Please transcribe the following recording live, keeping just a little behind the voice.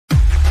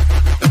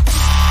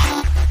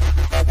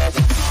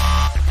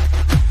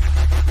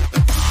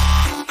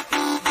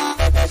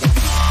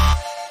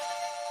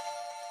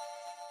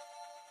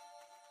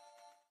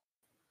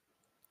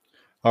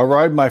All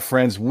right, my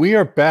friends, we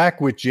are back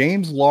with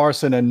James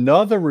Larson,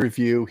 another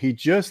review. He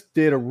just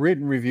did a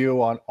written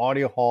review on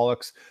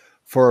Audioholics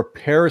for a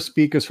pair of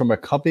speakers from a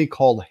company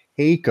called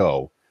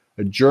Heco,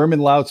 a German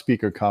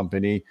loudspeaker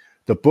company.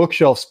 The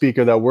bookshelf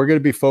speaker that we're going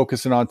to be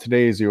focusing on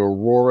today is the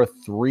Aurora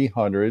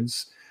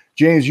 300s.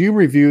 James, you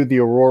reviewed the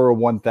Aurora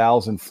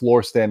 1000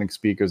 floor standing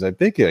speakers, I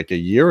think like a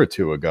year or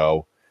two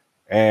ago.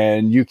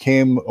 And you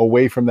came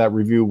away from that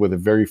review with a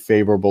very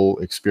favorable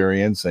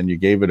experience, and you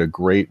gave it a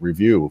great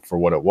review for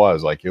what it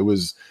was. Like, it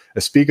was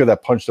a speaker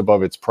that punched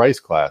above its price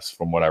class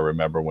from what I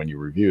remember when you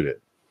reviewed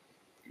it.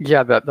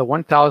 Yeah, the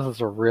 1000s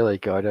are really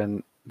good,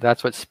 and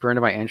that's what spurred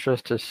my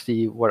interest to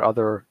see what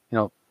other,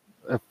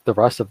 if the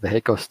rest of the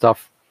Heco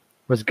stuff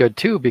was good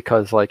too,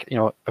 because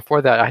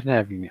before that I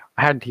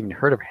hadn't even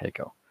heard of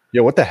Heco.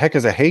 Yeah, what the heck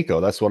is a Heco?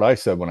 That's what I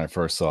said when I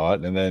first saw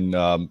it. And then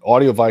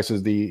Audiovice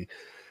is the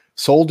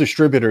sole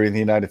distributor in the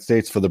United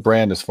States for the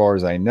brand, as far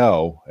as I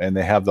know, and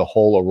they have the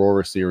whole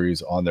Aurora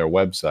series on their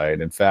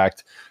website. In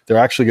fact, they're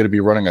actually going to be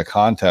running a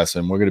contest,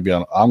 and I'm going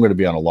to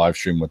be on a live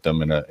stream with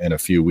them in a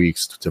few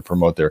weeks to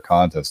promote their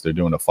contest. They're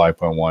doing a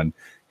 5.1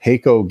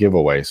 Heco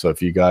giveaway. So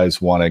if you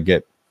guys want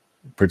to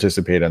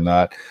participate in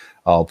that,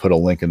 I'll put a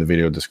link in the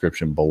video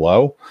description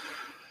below.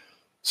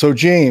 So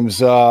James,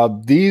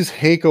 these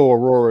Heco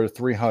Aurora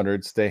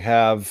 300s, they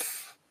have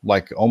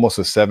like almost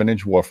a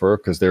 7-inch woofer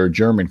because they're a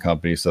German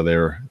company, so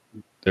their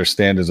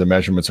standards of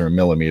measurements are in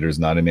millimeters,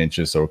 not in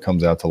inches, so it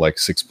comes out to like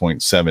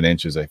 6.7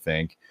 inches, I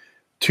think.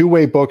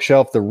 Two-way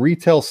bookshelf. The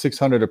retail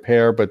 $600 a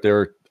pair, but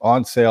they're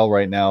on sale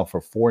right now for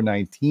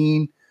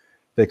 $419.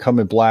 They come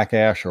in black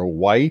ash or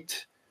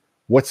white.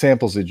 What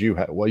samples did you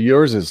have? Well,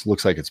 yours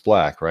looks like it's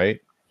black,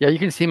 right? Yeah, you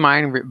can see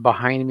mine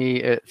behind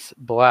me. It's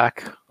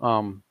black,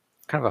 kind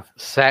of a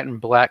satin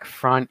black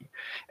front,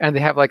 and they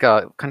have like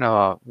a kind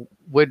of a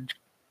wood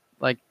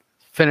like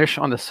finish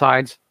on the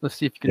sides. Let's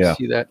see if you can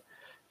see that.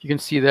 You can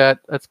see that.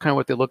 That's kind of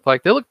what they look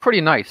like. They look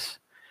pretty nice.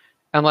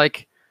 And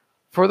like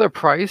for their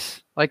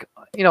price,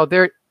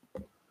 they're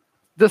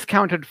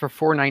discounted for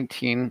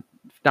 $419,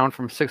 down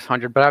from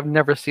 $600, but I've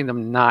never seen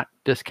them not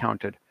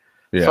discounted.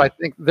 Yeah. So I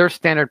think their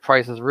standard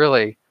price is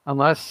really,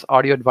 unless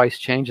Audio Advice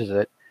changes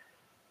it,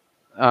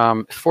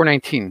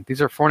 $419.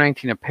 These are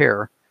 $419 a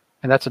pair,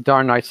 and that's a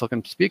darn nice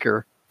looking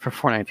speaker for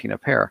 $419 a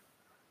pair.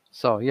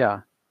 So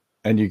yeah.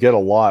 And you get a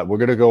lot. We're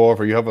going to go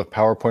over, you have a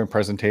PowerPoint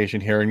presentation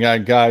here. And yeah,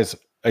 guys,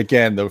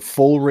 again, the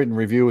full written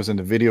review is in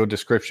the video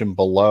description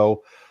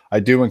below. I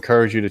do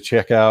encourage you to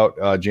check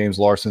out James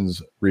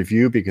Larson's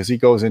review, because he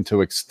goes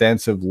into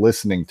extensive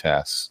listening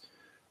tests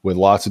with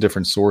lots of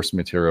different source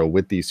material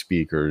with these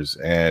speakers.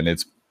 And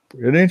it's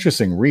an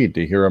interesting read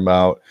to hear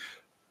about,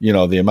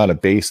 the amount of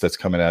bass that's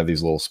coming out of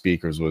these little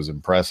speakers was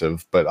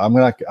impressive. But I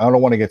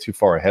don't want to get too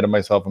far ahead of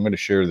myself. I'm going to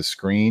share the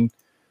screen,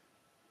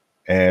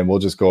 and we'll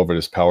just go over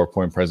this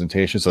PowerPoint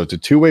presentation. So it's a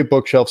two-way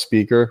bookshelf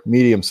speaker,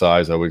 medium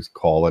size, I would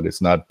call it.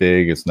 It's not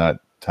big, it's not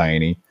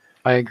tiny.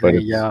 I agree,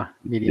 yeah,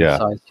 medium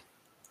size.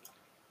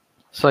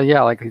 So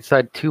yeah, like he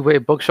said, two-way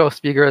bookshelf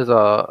speaker is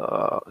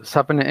a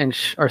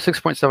 7-inch or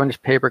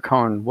 6.7-inch paper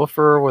cone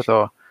woofer with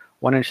a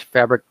 1-inch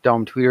fabric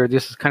dome tweeter.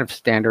 This is kind of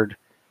standard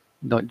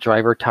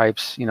driver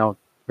types,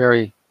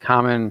 very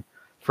common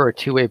for a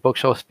two-way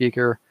bookshelf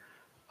speaker.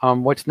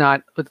 What's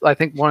not, I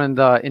think one of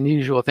the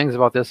unusual things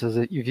about this is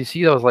that if you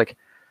see those like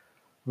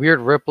weird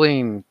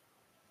rippling,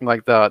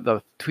 like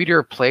the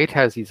tweeter plate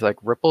has these like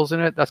ripples in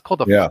it, that's called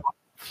the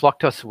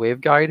fluctus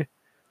waveguide.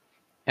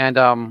 And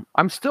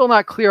I'm still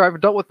not clear. I've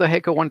dealt with the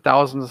Heco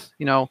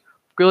 1000s,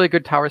 really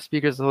good tower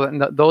speakers,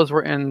 and those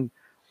were in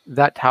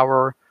that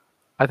tower.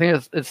 I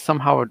think it's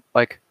somehow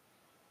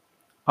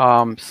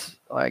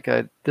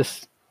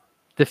this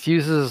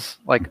diffuses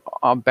like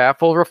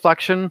baffle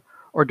reflection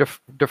or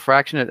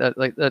diffraction.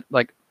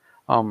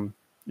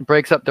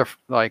 Breaks up the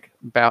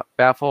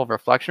baffle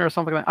reflection or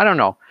something like that. I don't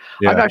know.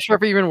 Yeah. I'm not sure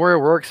if even where it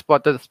works,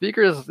 but the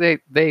speakers,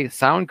 they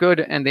sound good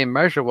and they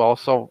measure well.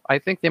 So I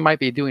think they might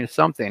be doing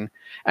something.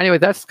 Anyway,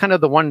 that's kind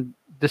of the one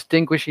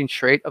distinguishing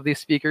trait of these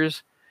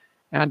speakers.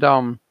 And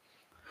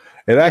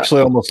it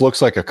actually almost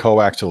looks like a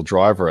coaxial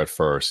driver at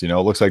first. It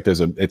looks like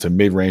it's a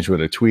mid-range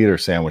with a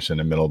tweeter sandwich in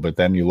the middle, but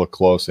then you look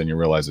close and you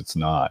realize it's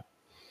not.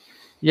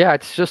 Yeah,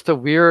 it's just a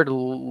weird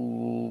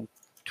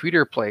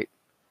tweeter plate.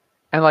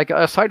 And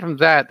aside from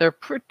that, they're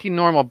pretty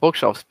normal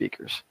bookshelf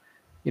speakers,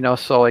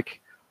 so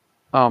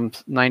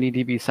 90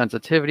 dB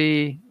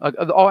sensitivity.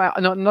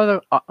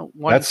 Another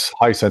one. That's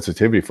high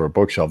sensitivity for a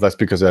bookshelf. That's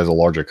because it has a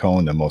larger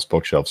cone than most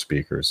bookshelf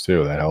speakers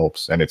too. That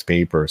helps, and it's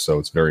paper, so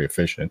it's very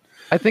efficient.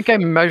 I think I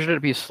measured it to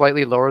be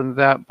slightly lower than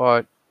that,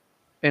 but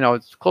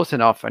it's close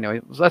enough.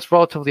 Anyway, that's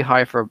relatively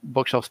high for a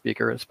bookshelf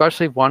speaker,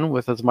 especially one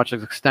with as much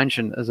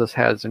extension as this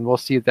has, and we'll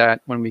see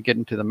that when we get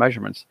into the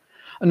measurements.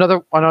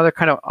 Another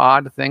kind of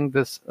odd thing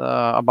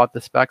about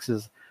the specs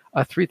is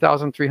a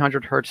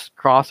 3,300 hertz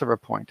crossover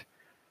point.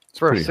 It's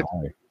pretty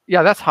high.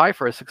 Yeah, that's high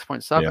for a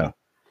 6.7. Yeah.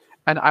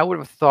 And I would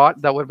have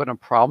thought that would have been a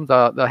problem.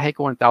 The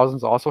Heco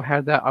 1000s also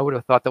had that. I would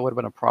have thought that would have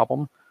been a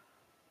problem,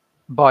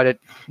 but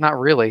not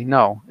really.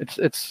 No,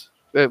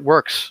 it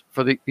works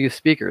for these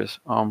speakers.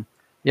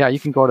 Yeah, you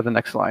can go to the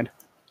next slide.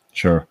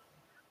 Sure.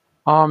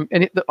 One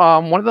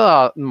of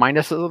the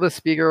minuses of the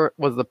speaker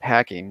was the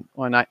packing.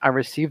 When I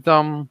received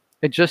them,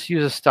 it just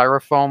uses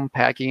styrofoam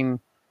packing,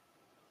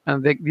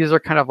 and these are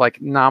kind of like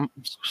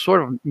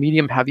sort of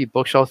medium heavy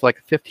bookshelves,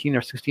 like 15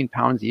 or 16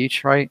 pounds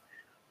each, right?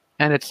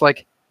 And it's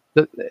like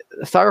the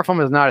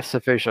styrofoam is not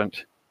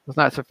sufficient. It's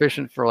not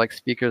sufficient for like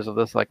speakers of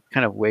this like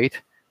kind of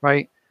weight,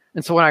 right?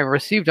 And so when I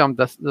received them,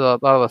 a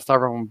lot of the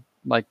styrofoam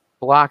like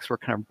blocks were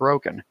kind of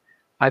broken.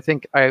 I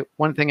think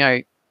one thing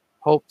I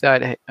hope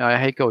that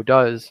Heco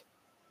does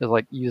is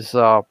like use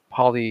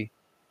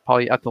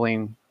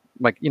polyethylene,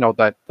 like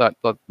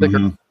the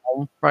thicker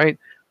foam, right?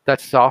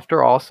 That's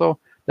softer also,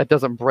 that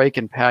doesn't break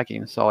in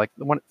packing. So like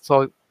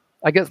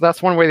I guess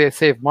that's one way they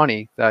save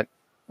money, that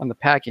on the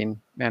packing,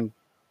 and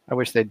I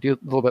wish they'd do a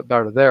little bit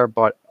better there,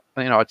 but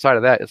outside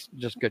of that, it's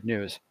just good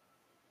news.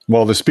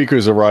 Well, the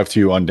speakers arrived to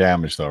you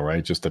undamaged, though,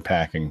 right? Just the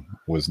packing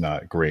was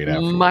not great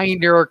afterwards.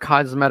 Minor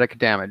cosmetic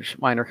damage.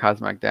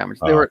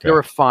 They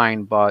were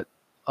fine, but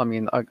I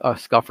mean, a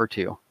scuff or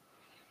two.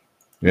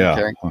 Yeah.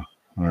 Okay. All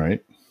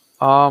right.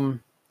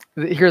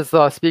 Here's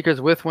the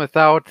speakers with and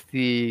without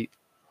the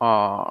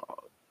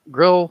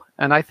grill,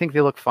 and I think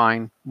they look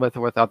fine with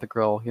or without the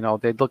grill.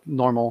 They look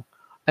normal.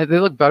 And they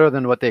look better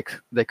than what they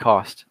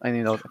cost. I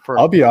mean,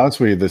 I'll be honest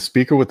with you, the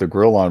speaker with the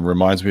grill on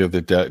reminds me of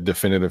the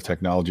Definitive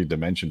Technology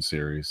Dimension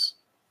series.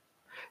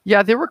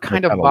 Yeah, they were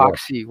kind of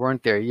boxy,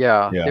 weren't they?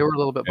 Yeah, they were a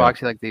little bit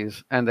boxy like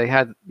these, and they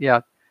had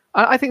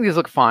I think these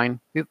look fine.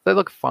 They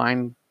look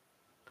fine.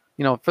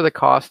 For the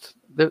cost,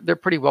 they're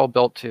pretty well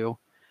built too.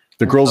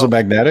 The grills are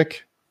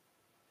magnetic?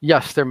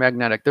 Yes, they're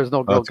magnetic. There's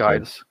no grill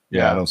guides.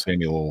 Yeah, I don't see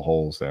any little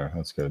holes there.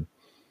 That's good.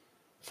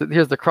 So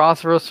here's the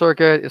crossover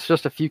circuit. It's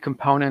just a few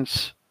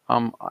components.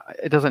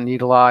 It doesn't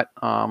need a lot.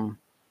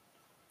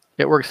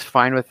 It works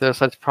fine with this.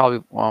 That's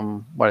probably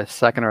a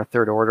second or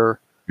third order.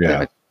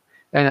 Yeah.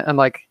 And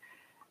like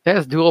it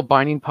has dual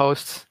binding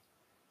posts.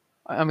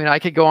 I mean, I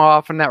could go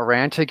off on that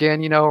rant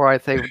again, where I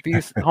say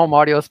these home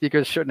audio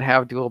speakers shouldn't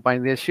have dual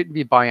binding. They shouldn't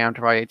be biamped,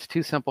 right? It's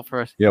too simple for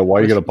us. Yeah, why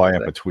are you gonna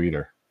biamp a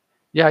tweeter?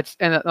 Yeah,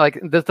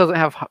 this doesn't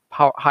have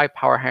high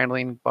power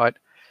handling, but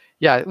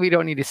yeah, we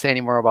don't need to say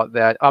any more about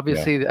that.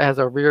 Obviously, it has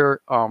a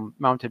rear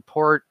mounted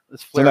port.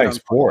 It's a nice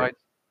port.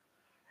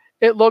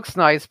 It looks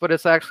nice, but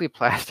it's actually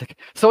plastic.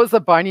 So is the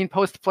binding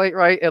post plate,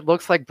 right? It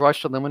looks like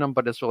brushed aluminum,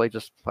 but it's really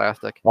just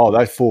plastic. Oh,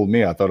 that fooled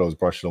me. I thought it was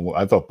brushed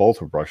aluminum. I thought both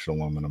were brushed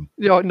aluminum.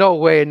 No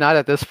way. Not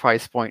at this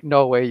price point.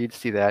 No way you'd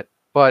see that.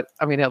 But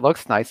I mean, it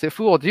looks nice. It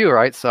fooled you,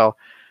 right? So,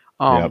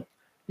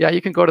 yeah,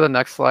 you can go to the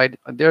next slide.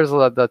 There's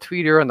the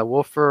tweeter and the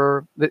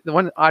woofer. The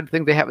one odd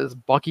thing they have is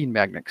bucking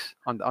magnets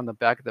on the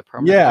back of the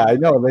permanent. Yeah, I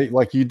know.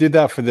 You did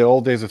that for the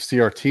old days of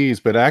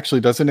CRTs, but actually,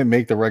 doesn't it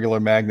make the regular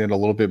magnet a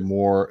little bit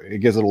more? It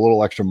gives it a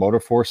little extra motor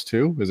force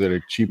too. Is it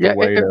a cheaper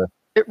way to?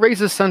 It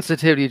raises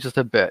sensitivity just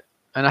a bit,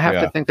 and I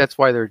have to think that's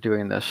why they're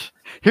doing this.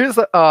 Here's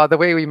the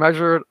way we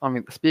measure it. I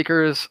mean, the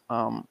speakers.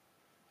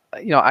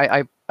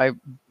 I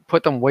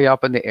put them way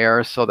up in the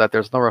air so that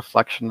there's no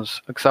reflections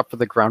except for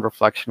the ground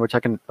reflection, which I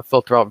can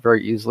filter out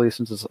very easily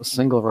since it's a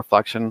single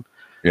reflection.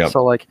 Yeah.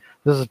 So like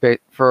this is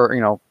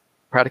for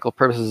practical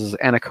purposes is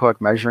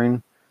anechoic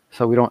measuring,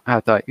 so we don't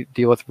have to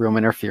deal with room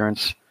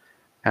interference,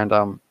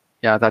 and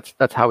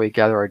that's how we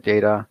gather our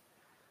data.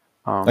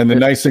 And the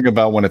nice thing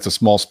about when it's a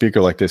small speaker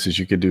like this is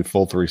you can do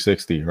full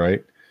 360,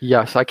 right?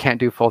 Yes, I can't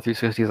do full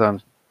 360s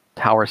on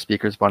tower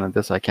speakers, but on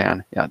this I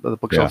can. Yeah, the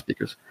bookshelf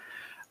speakers,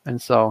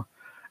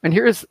 and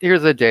here's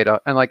the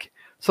data, and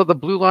so the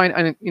blue line,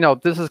 and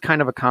this is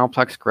kind of a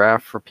complex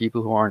graph for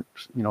people who aren't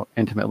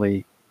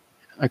intimately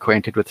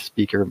acquainted with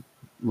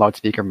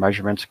loudspeaker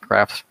measurements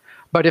graphs.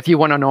 But if you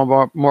want to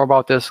know more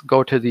about this,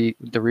 go to the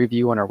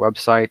review on our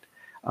website.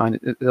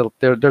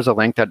 There's a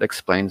link that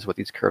explains what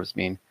these curves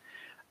mean.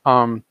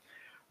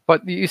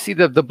 But you see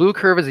the blue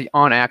curve is the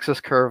on-axis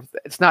curve.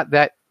 It's not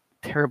that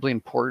terribly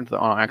important, the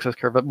on-axis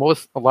curve, but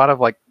a lot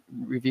of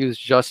reviews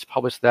just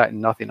publish that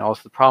and nothing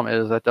else. The problem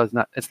is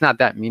it's not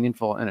that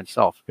meaningful in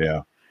itself.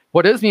 Yeah.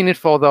 What is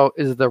meaningful though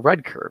is the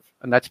red curve,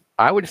 and that's,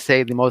 I would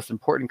say, the most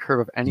important curve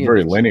of any. It's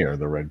very linear,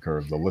 the red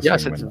curve. The listening.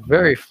 Yes, it's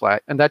very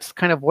flat, and that's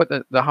kind of what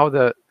how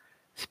the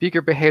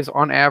speaker behaves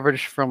on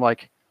average from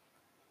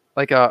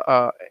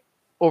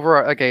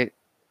over a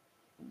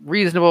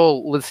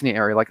reasonable listening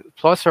area, like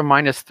plus or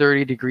minus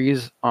 30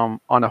 degrees on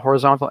a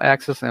horizontal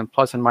axis and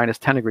plus and minus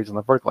 10 degrees on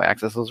the vertical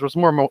axis. Those was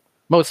more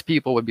most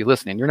people would be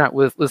listening. You're not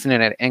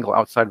listening at an angle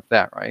outside of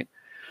that, right?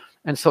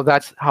 And so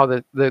that's how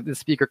the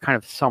speaker kind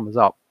of sums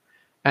up,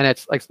 and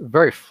it's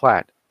very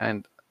flat,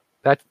 and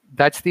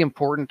that's the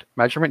important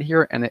measurement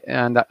here, and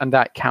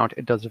that count,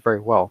 it does it very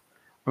well.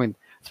 I mean,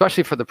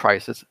 especially for the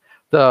prices.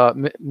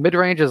 The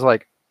mid-range is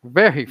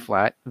very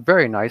flat,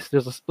 very nice.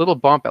 There's this little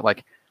bump at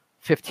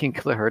 15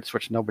 kilohertz,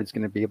 which nobody's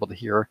going to be able to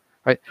hear,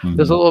 right? Mm-hmm.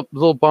 There's a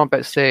little bump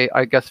at, say,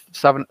 I guess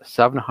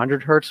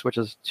 700 hertz, which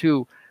is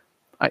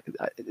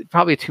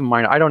probably too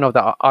minor. I don't know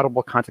the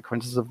audible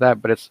consequences of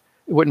that, but it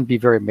wouldn't be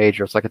very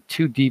major. It's like a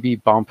 2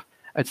 dB bump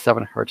at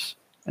 7 hertz,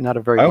 and not a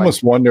very I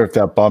almost wonder if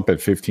that bump at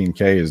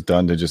 15K is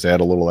done to just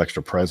add a little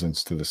extra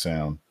presence to the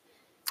sound.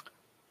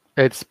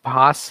 It's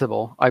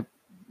possible.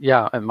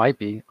 Yeah, it might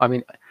be. I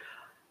mean,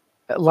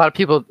 a lot of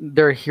people,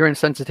 their hearing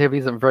sensitivity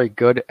isn't very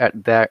good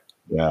at that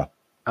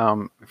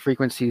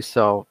frequency,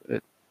 so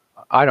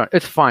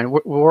it's fine.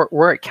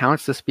 Where it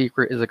counts, the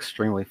speaker is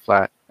extremely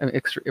flat and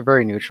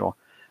very neutral.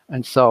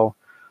 And so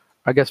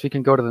I guess we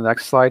can go to the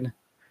next slide.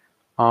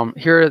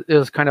 Here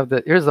is kind of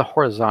here's the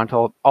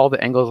horizontal, all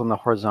the angles on the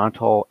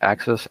horizontal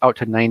axis out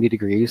to 90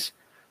 degrees.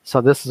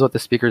 So this is what the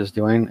speaker is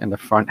doing in the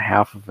front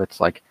half of its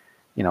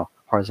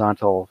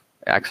horizontal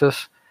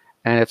axis.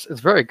 And it's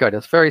very good.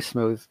 It's very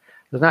smooth.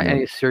 There's not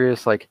any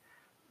serious like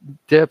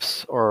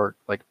dips or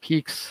like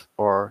peaks,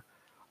 or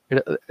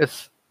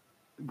it's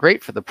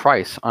great for the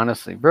price,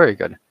 honestly. Very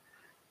good.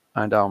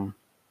 And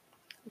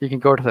you can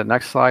go to the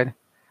next slide.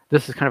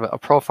 This is kind of a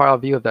profile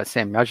view of that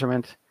same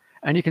measurement.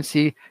 And you can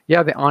see,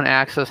 yeah, the on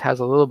axis has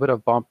a little bit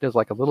of bump. There's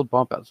like a little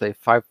bump at, say,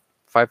 5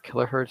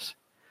 kilohertz.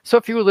 So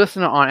if you were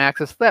listening on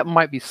axis, that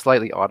might be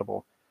slightly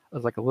audible.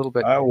 It's like a little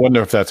bit. I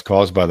wonder if that's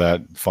caused by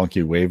that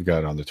funky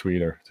waveguide on the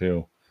tweeter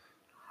too.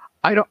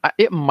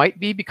 It might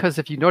be, because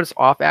if you notice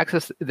off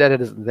axis, that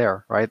it isn't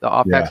there, right? The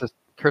off axis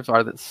curves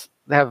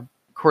they have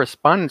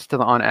correspondence to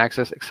the on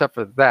axis, except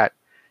for that,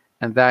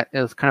 and that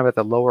is kind of at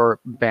the lower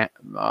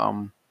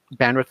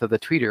bandwidth of the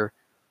tweeter.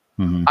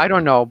 Mm-hmm. I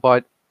don't know,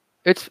 but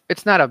it's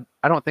not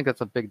I don't think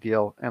it's a big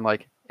deal. And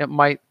like you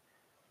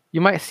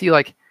might see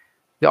like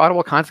the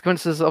audible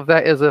consequences of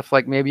that is if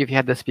like maybe if you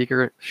had the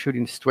speaker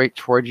shooting straight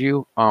towards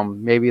you,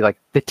 maybe like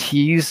the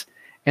T's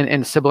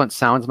and sibilant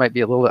sounds might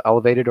be a little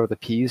elevated, or the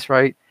P's,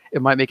 right?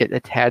 It might make it a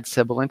tad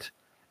sibilant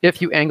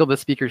if you angle the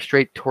speaker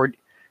straight toward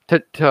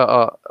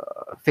to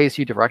face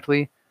you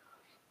directly.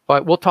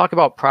 But we'll talk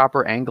about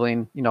proper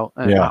angling,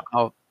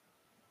 how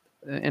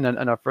in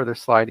a further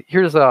slide.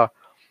 Here's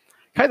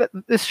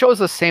this shows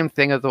the same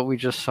thing as what we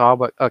just saw,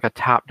 but like a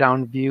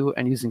top-down view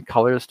and using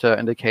colors to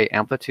indicate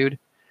amplitude,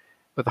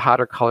 with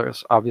hotter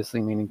colors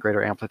obviously meaning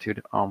greater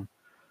amplitude.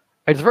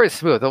 It's very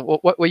smooth.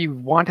 What you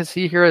want to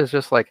see here is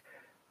just like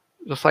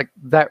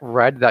that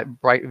red, that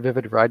bright,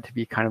 vivid red, to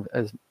be kind of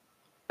as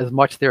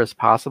much there as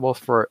possible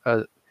for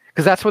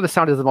because that's where the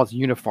sound is the most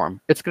uniform.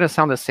 It's going to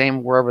sound the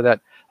same wherever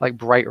that like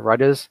bright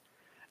red is.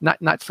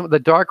 Not some, the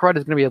dark red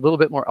is going to be a little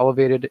bit more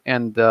elevated,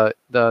 and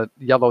the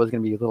yellow is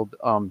going to be a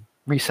little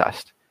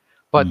recessed.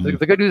 But the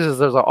good news is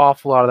there's an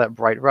awful lot of that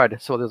bright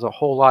red, so there's a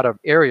whole lot of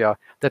area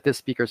that this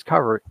speaker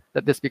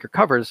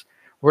covers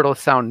where it'll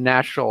sound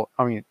natural.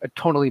 I mean, a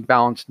tonally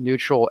balanced,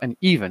 neutral, and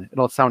even.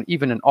 It'll sound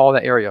even in all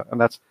that area,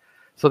 and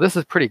so this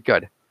is pretty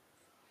good.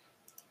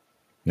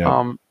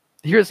 Yeah.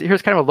 Here's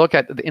kind of a look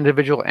at the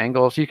individual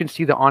angles. You can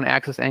see the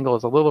on-axis angle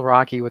is a little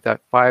rocky with that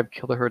 5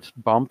 kilohertz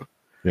bump.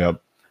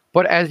 Yep.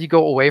 But as you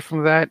go away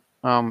from that,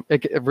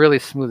 it really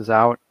smooths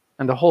out,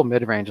 and the whole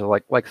mid-range is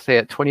like say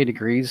at 20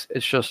 degrees,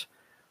 it's just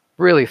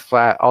really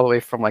flat all the way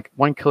from like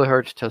 1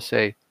 kilohertz to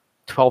say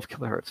 12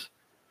 kilohertz,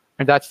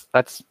 and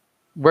that's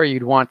where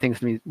you'd want things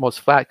to be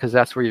most flat, because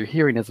that's where your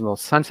hearing is the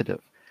most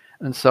sensitive.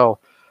 And so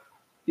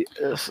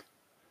it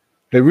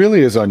really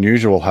is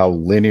unusual how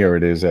linear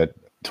it is at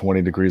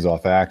 20 degrees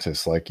off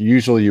axis. Like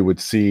usually you would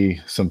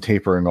see some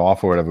tapering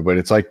off or whatever, but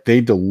it's like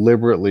they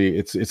deliberately,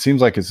 it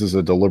seems like this is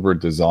a deliberate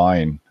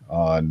design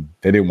on,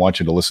 they didn't want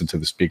you to listen to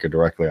the speaker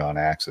directly on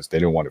axis. They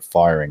didn't want it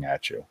firing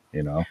at you,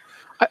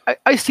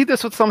 I see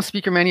this with some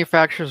speaker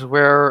manufacturers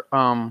where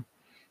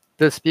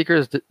the speaker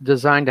is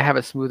designed to have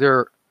a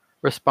smoother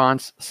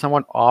response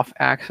somewhat off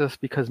axis,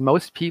 because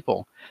most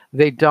people,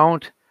 they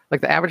don't,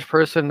 like the average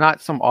person,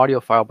 not some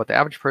audiophile, but the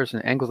average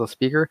person angles the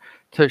speaker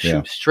to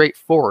shoot straight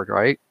forward,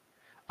 right?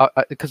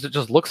 Because it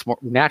just looks more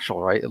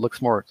natural, right? It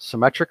looks more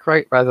symmetric,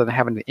 right? Rather than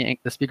having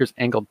the speakers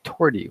angled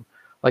toward you,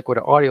 like what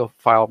an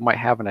audiophile might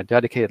have in a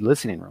dedicated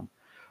listening room.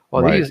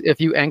 Well, these, if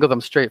you angle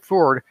them straight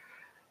forward,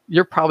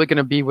 you're probably going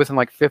to be within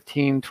like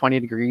 15, 20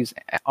 degrees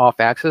off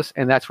axis,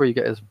 and that's where you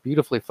get this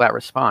beautifully flat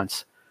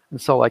response. And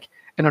so like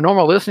in a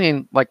normal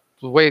listening, like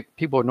the way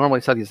people would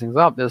normally set these things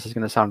up, this is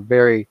going to sound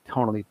very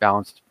tonally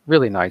balanced,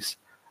 really nice.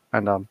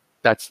 And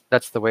that's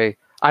the way.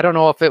 I don't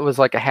know if it was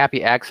like a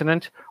happy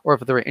accident or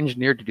if they were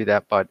engineered to do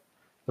that, but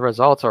the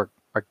results are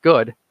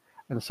good.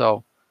 And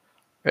so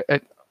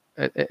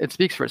it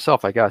speaks for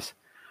itself, I guess.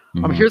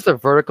 Here's the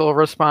vertical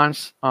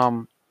response.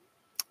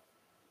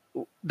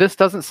 This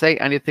doesn't say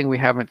anything we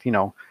haven't,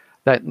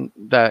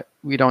 that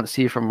we don't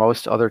see from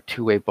most other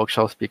two-way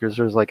bookshelf speakers.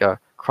 There's like a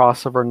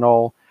crossover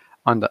null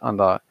on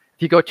the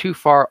if you go too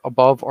far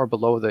above or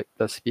below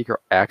the speaker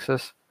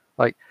axis,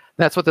 like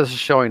that's what this is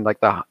showing, like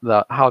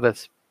the how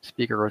this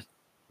speaker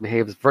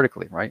behaves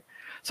vertically, right?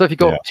 So if you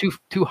go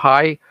too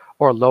high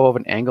or low of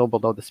an angle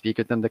below the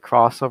speaker, then the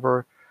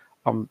crossover,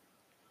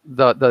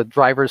 the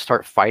drivers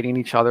start fighting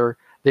each other.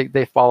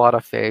 They fall out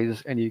of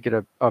phase, and you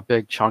get a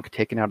big chunk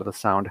taken out of the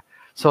sound.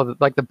 So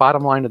like the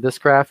bottom line of this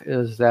graph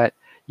is that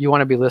you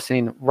want to be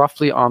listening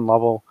roughly on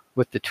level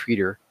with the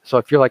tweeter. So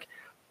if you're like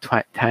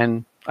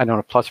 10, I don't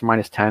know, plus or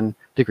minus 10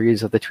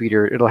 degrees of the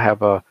tweeter, it'll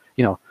have a,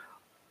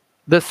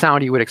 this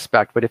sound you would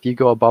expect. But if you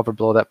go above or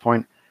below that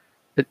point,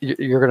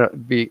 you're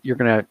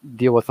gonna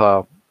deal with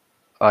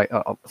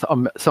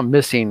some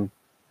missing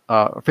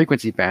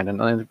frequency band,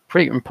 and a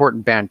pretty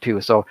important band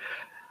too. So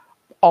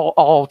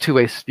all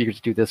two-way speakers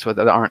do this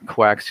that aren't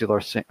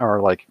coaxial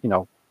or like, you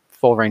know,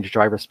 full range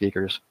driver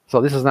speakers. So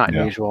this is not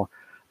unusual.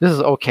 This is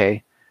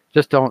okay.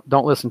 Just don't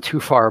listen too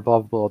far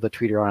below the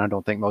tweeter, and I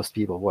don't think most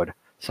people would.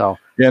 So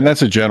yeah, and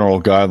that's a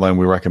general guideline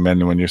we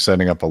recommend when you're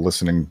setting up a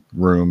listening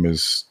room.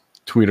 Is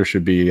tweeter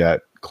should be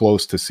at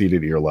close to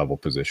seated ear level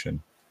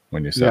position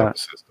when you set up the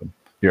system.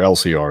 Your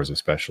LCRs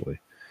especially.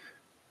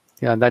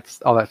 Yeah,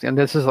 that's all that. And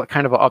this is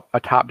kind of a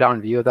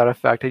top-down view of that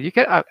effect. And you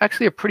get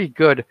actually a pretty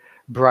good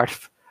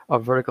breadth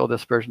of vertical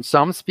dispersion.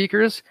 Some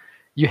speakers,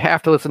 you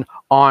have to listen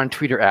on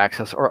tweeter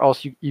axis, or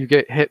else you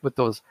get hit with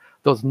those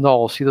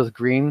nulls. See those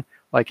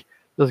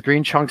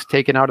green chunks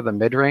taken out of the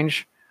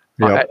mid-range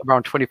at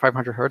around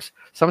 2,500 hertz.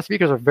 Some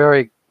speakers are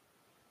very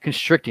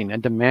constricting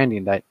and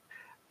demanding that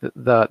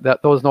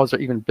those nodes are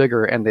even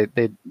bigger, and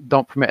they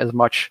don't permit as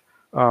much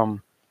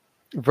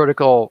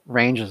vertical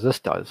range as this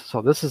does.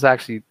 So this is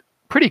actually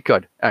pretty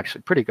good.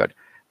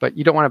 But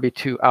you don't want to be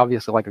too,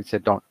 obviously, like I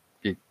said, don't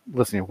be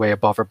listening way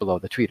above or below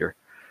the tweeter.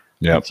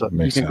 Yeah, so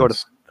you can go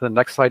to the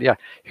next slide. Yeah,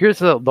 here's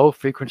the low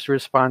frequency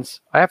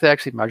response. I have to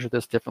actually measure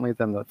this differently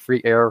than the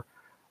free air.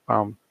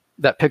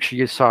 That picture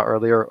you saw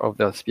earlier of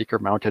the speaker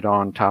mounted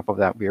on top of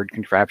that weird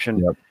contraption.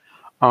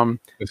 Yep.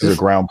 This is a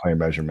ground plane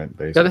measurement,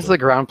 basically. Yeah, this is a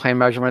ground plane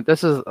measurement.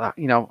 This is,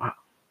 you know,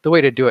 the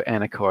way to do it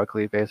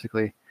anechoically,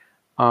 basically.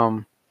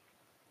 And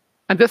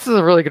this is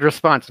a really good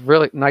response.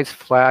 Really nice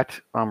flat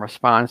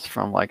response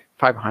from like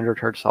 500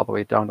 hertz all the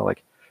way down to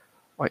like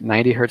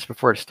 90 hertz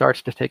before it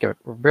starts to take a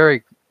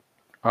very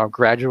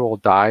gradual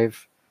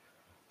dive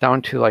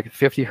down to like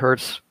 50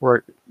 hertz,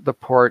 where the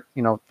port,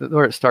 you know,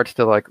 where it starts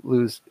to like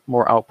lose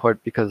more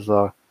output because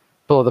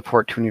below the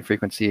port tuning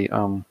frequency,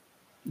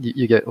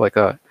 you get like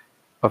a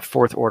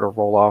fourth order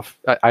roll off.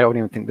 I don't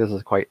even think this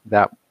is quite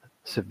that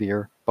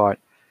severe, but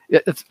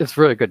it's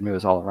really good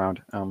moves all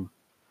around.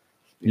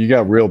 You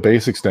got real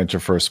bass extension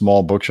for a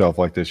small bookshelf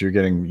like this. You're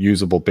getting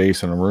usable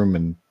bass in a room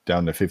and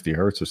down to 50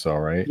 hertz or so,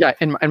 right? Yeah,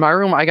 in my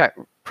room, I got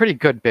pretty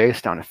good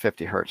bass down to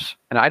 50 hertz.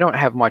 And I don't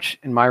have much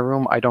in my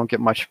room. I don't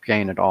get much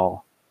gain at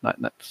all.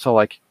 So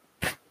like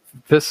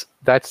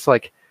that's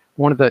like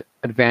one of the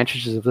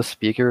advantages of this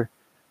speaker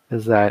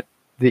is that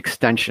the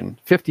extension,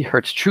 50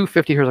 hertz, true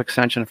 50 hertz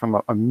extension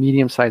from a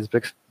medium-sized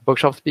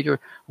bookshelf speaker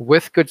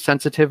with good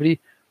sensitivity,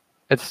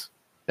 it's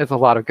a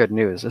lot of good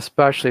news,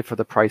 especially for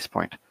the price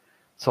point.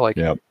 So like,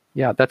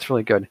 yeah, that's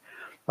really good.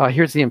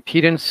 Here's the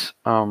impedance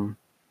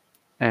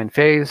and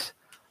phase,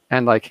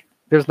 and like,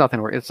 there's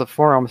nothing where it's a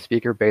 4 ohm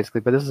speaker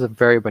basically, but this is a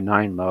very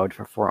benign load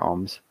for 4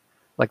 ohms.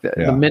 Like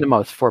the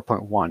minimum is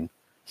 4.1.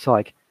 So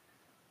like,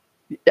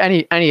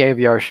 any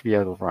AVR should be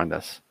able to run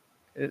this.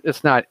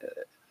 It's not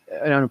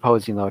an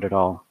unopposing load at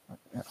all.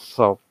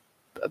 So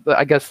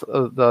I guess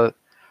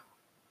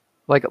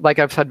like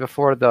I've said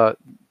before, the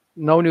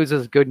no news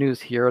is good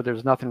news here.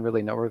 There's nothing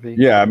really noteworthy.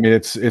 Yeah, I mean,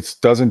 it's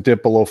doesn't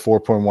dip below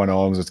 4.1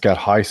 ohms. It's got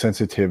high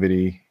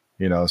sensitivity,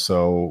 you know,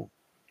 so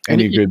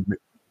any good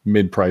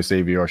mid-price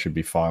AVR should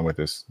be fine with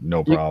this,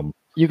 no problem.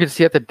 You can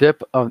see at the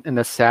dip in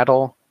the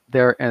saddle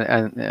there,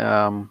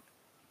 and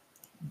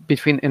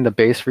between in the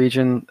bass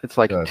region, it's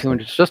like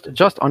 200,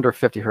 just under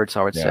 50 hertz,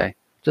 I would say,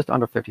 just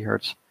under 50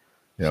 hertz.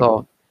 Yep.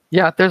 So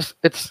yeah,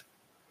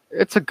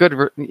 it's a good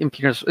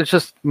impedance. It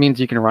just means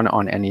you can run it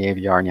on any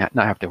AVR and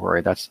not have to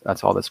worry. That's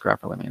all this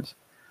graph really means.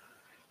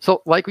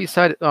 So like we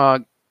said,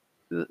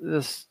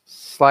 this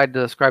slide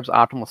describes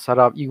optimal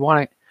setup. You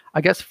want to,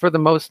 I guess, for the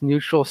most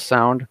neutral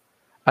sound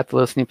at the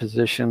listening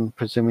position,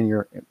 presuming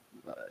you're,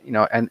 you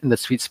know, and in the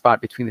sweet spot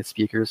between the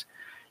speakers,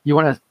 you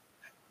want to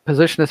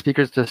position the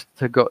speakers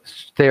to go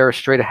stare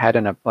straight ahead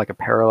in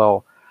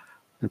parallel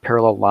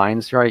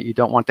lines, right? You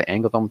don't want to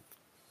angle them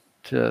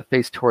to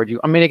face toward you.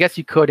 I mean, I guess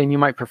you could, and you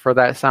might prefer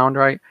that sound,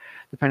 right?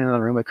 Depending on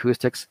the room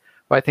acoustics.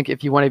 But I think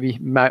if you want to be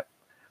met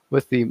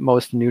with the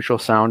most neutral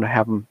sound,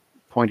 have them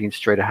pointing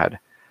straight ahead.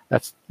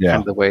 That's kind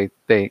of the way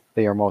they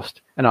are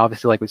most. And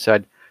obviously, like we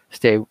said,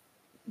 stay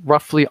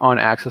roughly on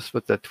axis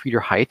with the tweeter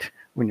height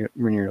when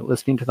you're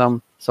listening to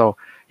them. So,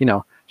 you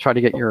know, try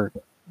to get your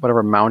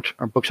whatever mount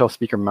or bookshelf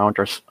speaker mount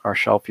or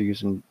shelf you're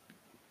using,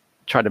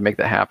 try to make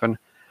that happen.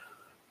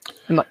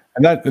 And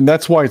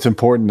that's why it's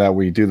important that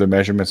we do the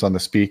measurements on the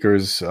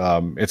speakers.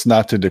 It's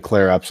not to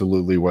declare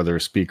absolutely whether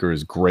a speaker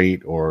is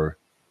great or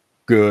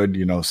good,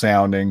 you know,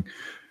 sounding,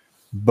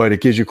 but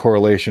it gives you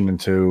correlation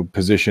into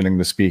positioning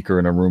the speaker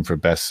in a room for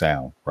best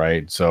sound,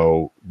 right?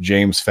 So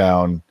James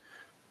found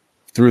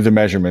through the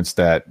measurements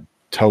that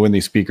towing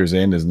these speakers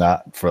in is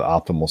not for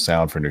optimal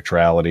sound for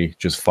neutrality.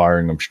 Just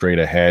firing them straight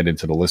ahead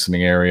into the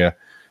listening area,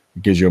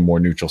 it gives you a more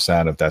neutral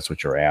sound if that's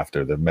what you're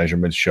after. The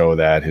measurements show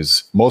that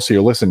most of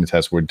your listening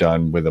tests were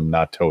done with them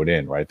not towed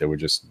in, right? They were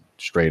just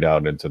straight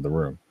out into the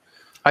room.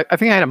 I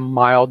think I had a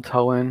mild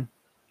toe in.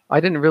 I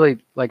didn't really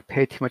like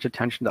pay too much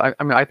attention to,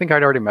 I mean, I think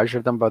I'd already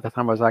measured them by the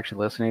time I was actually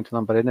listening to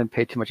them, but I didn't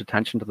pay too much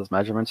attention to those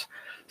measurements.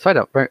 So I had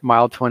a very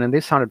mild toe in, and they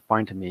sounded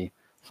fine to me.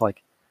 It's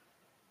like,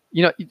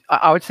 You know,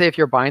 I would say if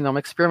you're buying them,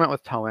 experiment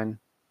with toe-in.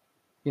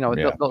 You know,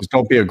 Yeah, just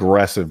don't be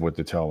aggressive with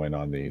the toe-in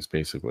on these,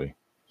 basically.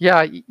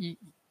 Yeah,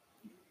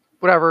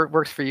 whatever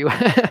works for you.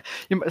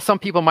 Some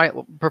people might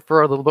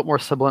prefer a little bit more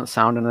sibilant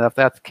sound, and if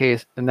that's the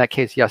case, in that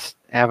case, yes,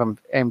 have them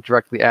aim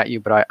directly at you.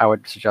 But I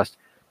would suggest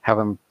have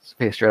them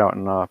face straight out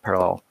in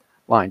parallel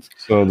lines.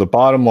 So the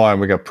bottom line,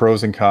 we got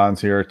pros and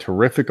cons here.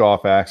 Terrific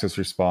off-axis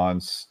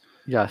response.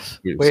 Yes,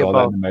 we saw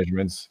that in the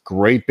measurements.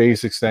 Great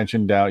bass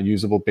extension down,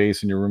 usable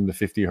bass in your room to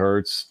 50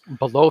 hertz.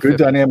 Below good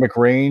 50. Dynamic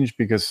range,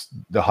 because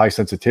the high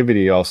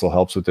sensitivity also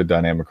helps with the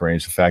dynamic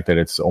range. The fact that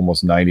it's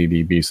almost 90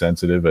 dB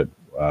sensitive at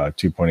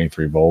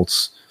 2.83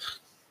 volts.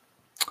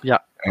 Yeah,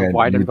 and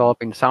wide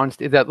enveloping sounds.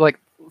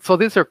 So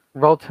these are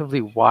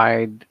relatively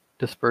wide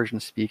dispersion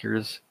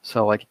speakers.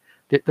 So like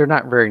they're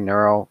not very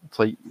narrow.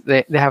 So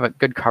they have a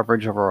good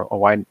coverage over a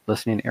wide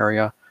listening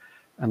area,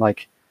 and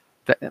like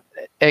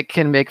it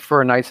can make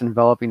for a nice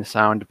enveloping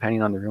sound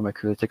depending on the room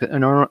acoustic.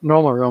 In a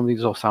normal room,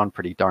 these will sound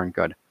pretty darn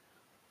good.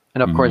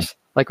 And of course,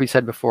 like we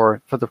said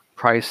before, for the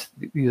price,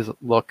 these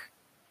look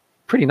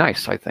pretty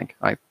nice, I think.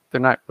 They're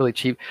not really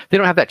cheap. They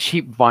don't have that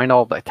cheap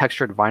vinyl, the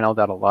textured vinyl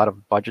that a lot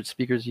of budget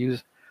speakers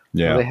use.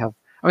 Yeah. They have,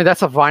 I mean,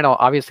 that's a vinyl.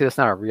 Obviously, that's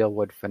not a real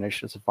wood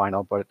finish. It's a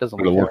vinyl, but it doesn't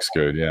look But it looks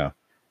good, yeah.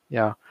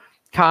 Yeah.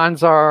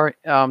 Cons are,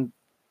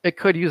 it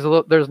could use a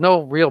little, there's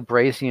no real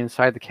bracing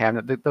inside the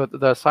cabinet.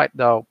 The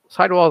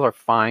sidewalls are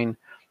fine.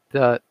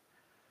 The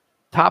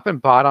top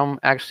and bottom,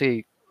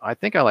 actually, I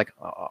think are like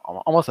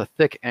almost a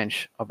thick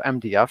inch of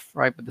MDF,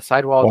 right? But the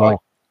sidewalls are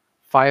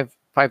like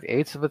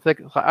 5/8 of a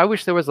thick. I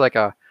wish there was like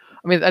I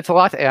mean, that's a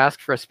lot to ask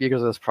for a speaker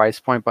at this price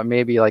point, but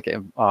maybe like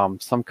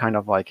some kind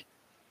of like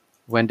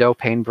window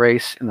pane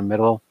brace in the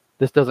middle.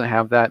 This doesn't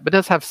have that, but it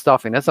does have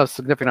stuffing. That's a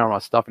significant amount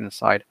of stuffing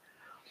inside.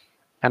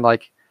 And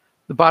like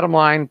the bottom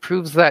line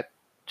proves that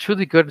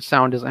truly good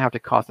sound doesn't have to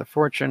cost a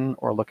fortune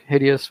or look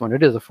hideous when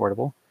it is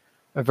affordable.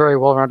 A very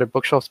well-rounded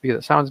bookshelf speaker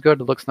that sounds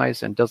good, it looks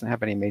nice, and doesn't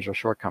have any major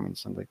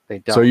shortcomings. And they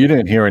don't. So you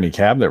didn't hear any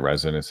cabinet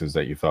resonances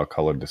that you thought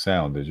colored the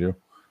sound, did you?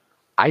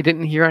 I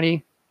didn't hear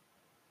any,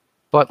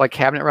 but like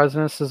cabinet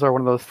resonances are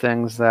one of those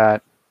things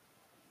that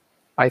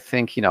I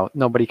think,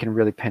 nobody can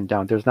really pin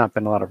down. There's not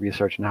been a lot of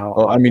research on how.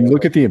 Well, I mean,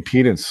 look at the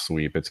impedance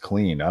sweep. It's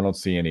clean. I don't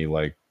see any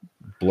like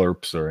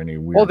blurps or any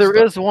weird. Well, there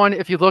is one.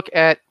 If you look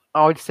at,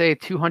 I would say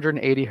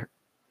 280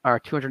 or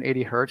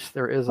 280 hertz.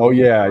 There is.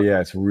 Yeah,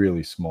 it's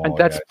really small. And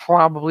that's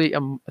probably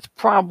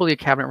a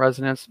cabinet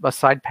resonance, a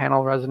side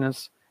panel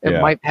resonance. It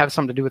might have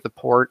something to do with the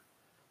port,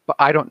 but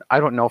I don't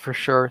know for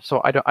sure.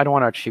 So I don't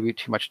want to attribute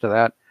too much to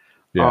that.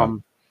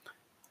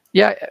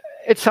 Yeah.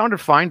 It sounded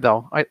fine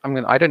though.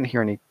 I didn't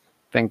hear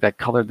anything that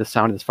colored the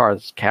sound as far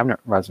as cabinet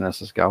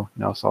resonances go.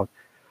 So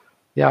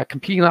yeah,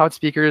 competing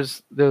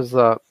loudspeakers. There's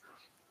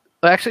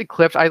actually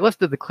clips. I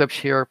listed the clips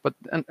here, but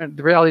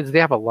the reality is they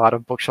have a lot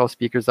of bookshelf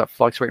speakers that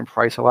fluctuate in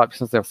price a lot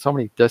because they have so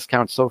many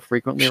discounts so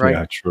frequently, right?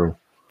 Yeah, true.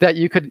 That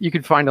you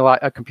could find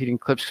a competing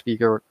clip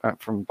speaker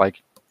from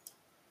like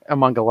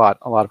among a lot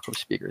of clip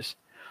speakers.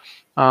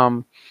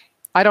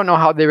 I don't know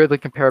how they really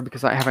compare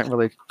because I haven't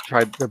really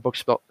tried their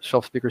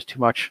bookshelf speakers too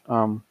much.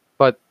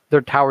 But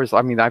their towers,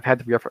 I mean, I've had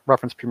the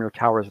reference Premier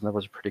towers, and there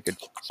was pretty good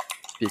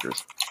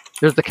speakers.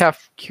 There's the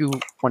KEF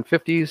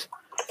Q150s.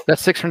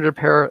 That's 600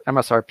 pair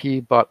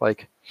MSRP, but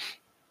like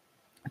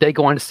they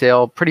go on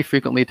sale pretty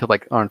frequently to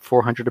like on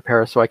 400 a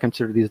pair. So I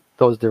consider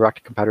those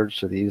direct competitors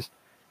to these.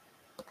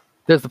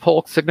 There's the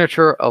Polk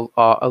Signature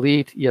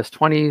Elite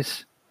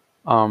ES20s.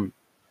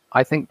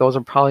 I think those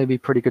will probably be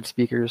pretty good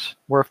speakers.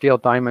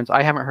 Wharfdale Diamonds.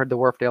 I haven't heard the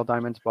Wharfdale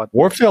Diamonds, but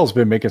Wharfdale's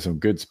been making some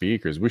good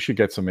speakers. We should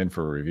get some in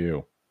for a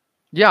review.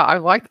 Yeah,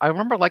 I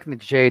remember liking the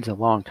Jades a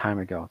long time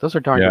ago. Those are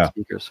darn good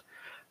speakers.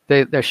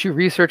 The Shoe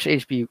Research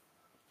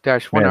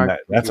HB-1.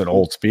 That's an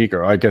old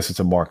speaker. I guess it's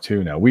a Mark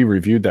II now. We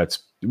reviewed the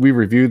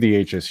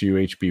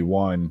HSU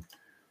HB1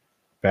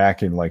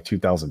 back in like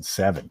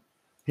 2007.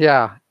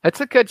 Yeah,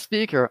 it's a good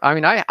speaker. I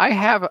mean,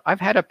 I've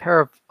had a pair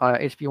of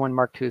HB1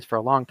 Mark IIs for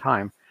a long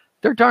time.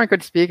 They're darn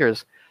good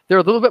speakers. They're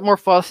a little bit more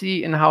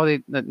fussy in how they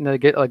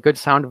get a good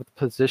sound with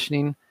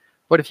positioning,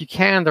 but if you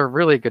can, they're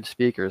really good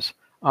speakers.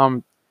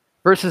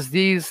 Versus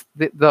these,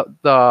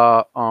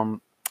 the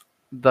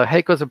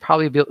Hecos would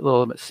probably be a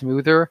little bit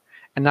smoother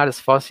and not as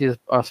fussy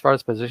as far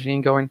as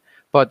positioning going.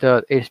 But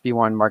the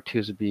HB1 Mark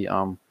IIs would be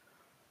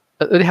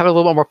they have a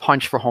little bit more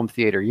punch for home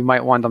theater. You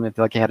might want them if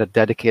like you had a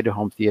dedicated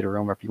home theater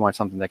room, or if you want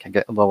something that can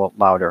get a little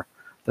louder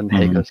than the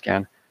Hecos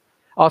can.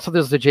 Also,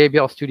 there's the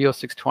JBL Studio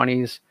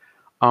 620s.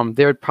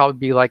 They would probably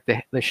be like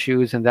the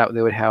shoes in that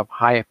they would have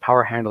high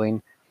power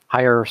handling,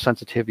 higher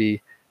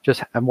sensitivity,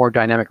 just a more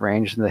dynamic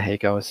range than the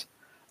Hecos.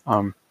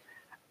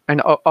 And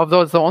of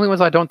those, the only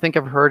ones I don't think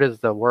I've heard is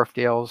the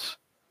Wharfdales.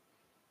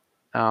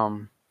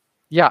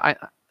 Yeah,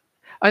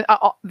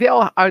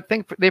 I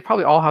think they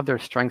probably all have their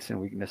strengths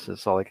and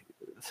weaknesses. So like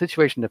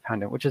situation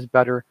dependent, which is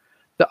better.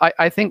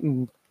 I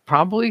think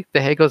probably the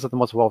Hecos are the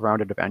most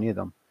well-rounded of any of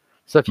them.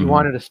 So if you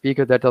wanted a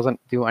speaker that doesn't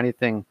do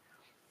anything,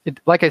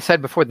 like I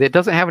said before, it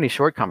doesn't have any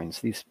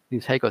shortcomings. These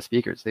Heco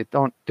speakers, they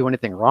don't do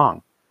anything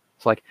wrong.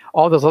 It's like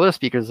all those other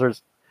speakers.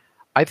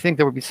 I think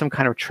there would be some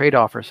kind of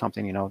trade-off or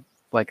something, you know,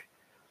 like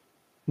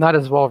not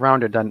as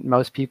well-rounded, and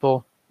most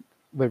people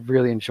would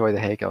really enjoy the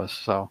Heicos.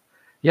 So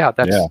yeah,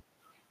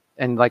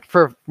 and like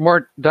for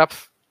more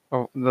depth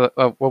of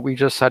what we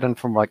just said, and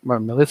from like my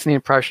listening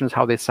impressions,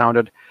 how they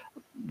sounded,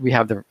 we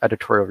have the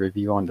editorial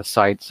review on the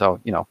site. So,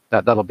 you know,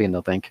 that'll be in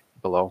the link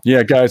below.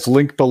 Yeah, guys,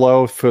 link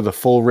below for the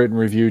full written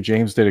review.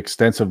 James did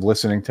extensive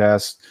listening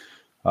tests.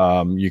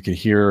 You can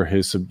hear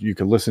you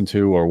can listen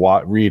to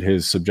or read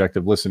his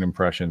subjective listen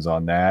impressions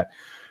on that.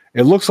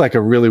 It looks like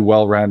a really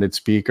well-rounded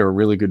speaker,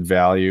 really good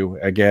value.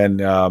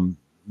 Again,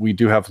 we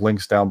do have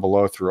links down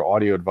below through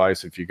Audio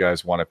Advice if you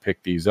guys want to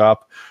pick these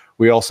up.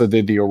 We also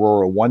did the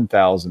Aurora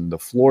 1000, the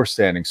floor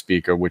standing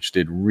speaker, which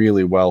did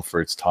really well for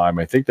its time.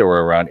 I think they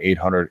were around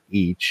 $800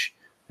 each,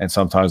 and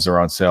sometimes they're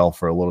on sale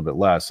for a little bit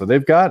less. So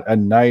they've got a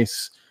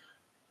nice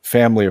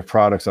family of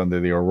products under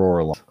the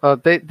Aurora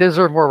line. They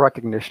deserve more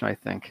recognition, I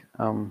think.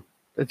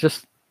 It's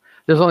just,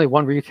 there's only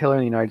one retailer in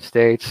the United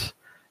States,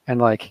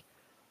 and like,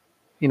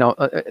 you know,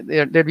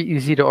 they'd be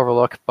easy to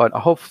overlook, but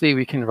hopefully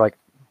we can, like,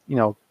 you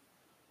know,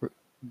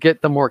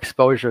 get them more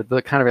exposure,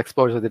 the kind of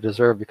exposure they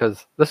deserve,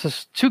 because this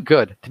is too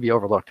good to be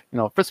overlooked, you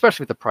know,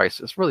 especially with the price.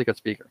 It's a really good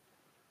speaker.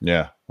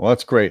 Yeah, well,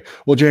 that's great.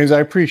 Well, James, I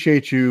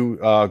appreciate you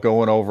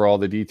going over all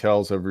the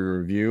details of your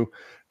review.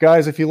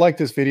 Guys, if you like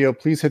this video,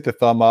 please hit the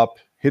thumb up,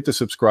 hit the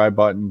subscribe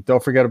button.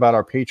 Don't forget about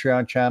our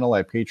Patreon channel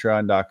at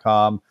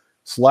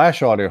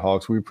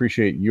patreon.com/audioholics. We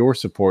appreciate your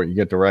support. You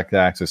get direct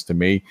access to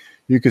me.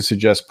 You can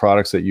suggest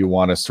products that you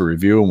want us to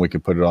review, and we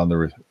can put it on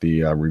the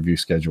review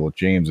schedule with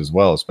James as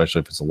well, especially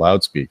if it's a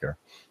loudspeaker.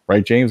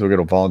 Right, James? We're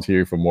going to volunteer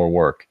you for more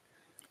work.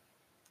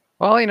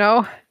 Well, you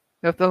know,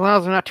 if the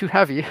louds are not too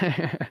heavy.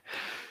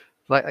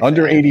 Like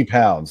under 80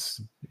 pounds.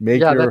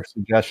 Make your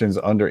suggestions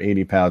under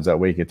 80 pounds. That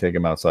way you can take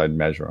them outside and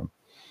measure them.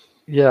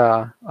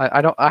 Yeah,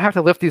 I have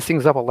to lift these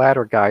things up a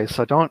ladder, guys.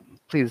 So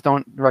please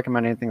don't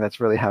recommend anything that's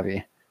really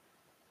heavy.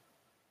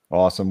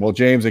 Awesome. Well,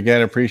 James,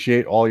 again,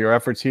 appreciate all your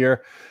efforts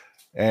here.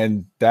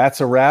 And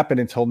that's a wrap. And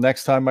until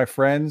next time, my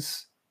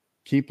friends,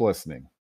 keep listening.